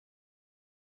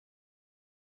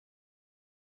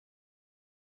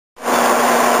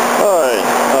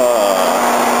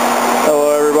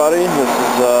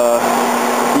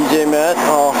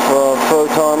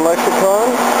Photon lexicon.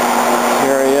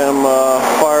 Here I am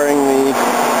firing the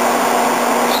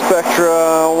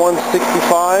Spectra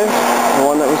 165, the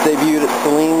one that was debuted at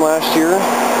Selene last year,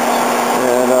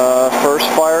 and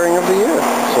first firing of the year.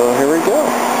 So here we go.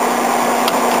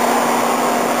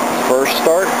 First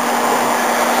start,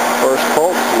 first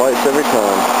pulse, lights every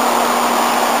time.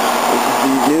 This is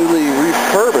the newly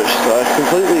refurbished. I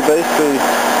completely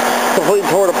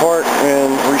tore it apart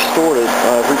and restored it.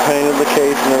 I've repainted the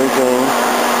case and everything,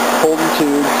 pulled the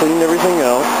tube, cleaned everything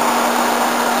out,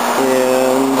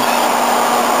 and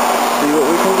see what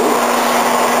we can do.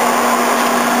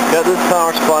 Got this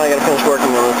power supply. I got to finish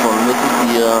working on this one. This is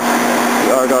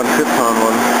the argon krypton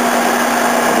one.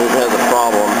 It has a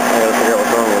problem. I got to figure out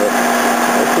what's wrong with it.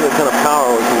 Let's see what kind of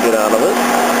power we can get out of it.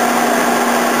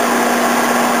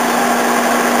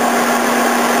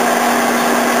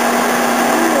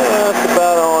 That's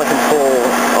about all I can pull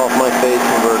off my phase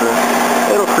converter.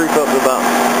 It'll creep up to about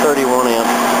 31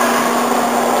 amps.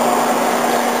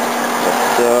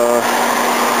 But,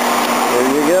 there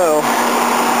you go.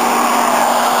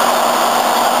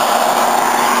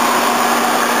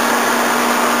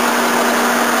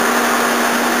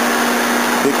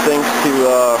 Big thanks to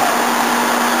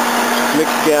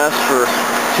Mixed Gas for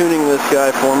tuning this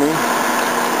guy for me.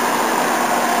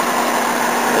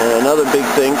 And another big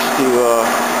thanks to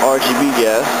RGB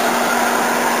Gas.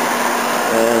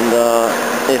 And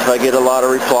if I get a lot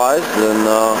of replies, then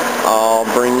I'll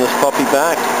bring this puppy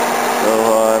back so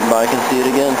everybody can see it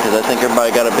again, because I think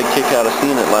everybody got a big kick out of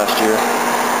seeing it last year.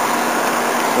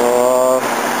 So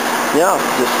yeah,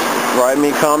 just write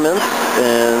me comments,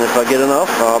 and if I get enough,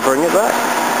 I'll bring it back.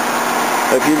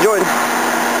 Hope you enjoyed.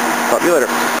 Talk to you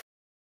later.